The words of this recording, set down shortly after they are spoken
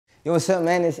Yo, what's up,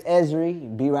 man? It's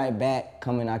Ezri. Be right back.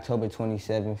 Coming October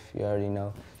 27th. You already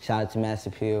know. Shout out to Mass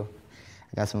Appeal.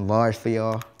 I got some bars for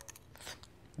y'all.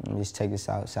 Just check this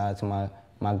out. Shout out to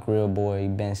my grill boy,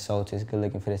 Ben Soltis. Good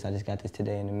looking for this. I just got this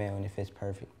today in the mail and it fits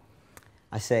perfect.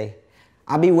 I say,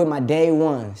 I be with my day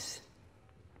ones.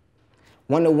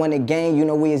 1-to-1 a game, you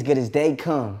know we as good as they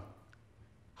come.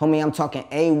 Homie, I'm talking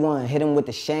A1. Hit him with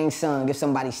the Shang Tsung. Give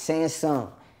somebody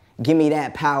Samsung. Give me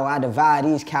that power. I divide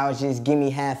these cows, just give me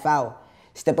half out.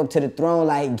 Step up to the throne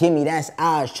like, give me, that's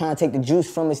ours. Trying to take the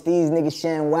juice from us, these niggas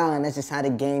sharing wild, and that's just how the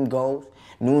game goes.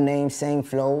 New name, same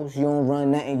flows. You don't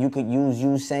run nothing, you could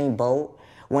use same boat.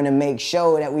 Wanna make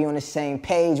sure that we on the same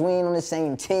page. We ain't on the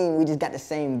same team, we just got the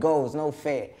same goals, no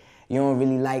fair. You don't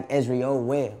really like Ezri, oh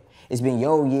well. It's been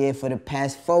your year for the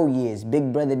past 4 years.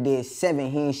 Big brother did 7,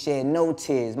 he ain't shed no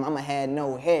tears. Mama had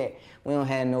no hair, we don't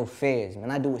have no fears. Man,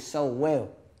 I do it so well.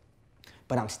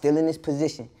 But I'm still in this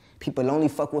position. People only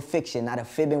fuck with fiction, not a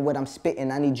fibbing what I'm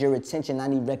spitting. I need your attention, I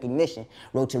need recognition.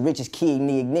 Road to riches, key in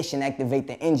the ignition, activate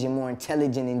the engine. More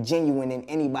intelligent and genuine than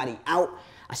anybody out.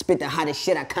 I spit the hottest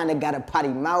shit, I kinda got a potty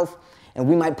mouth. And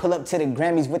we might pull up to the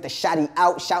Grammys with the shotty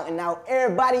out, shouting out,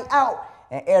 everybody out,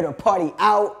 and air the party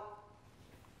out.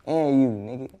 And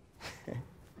you,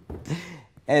 nigga.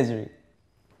 Ezri.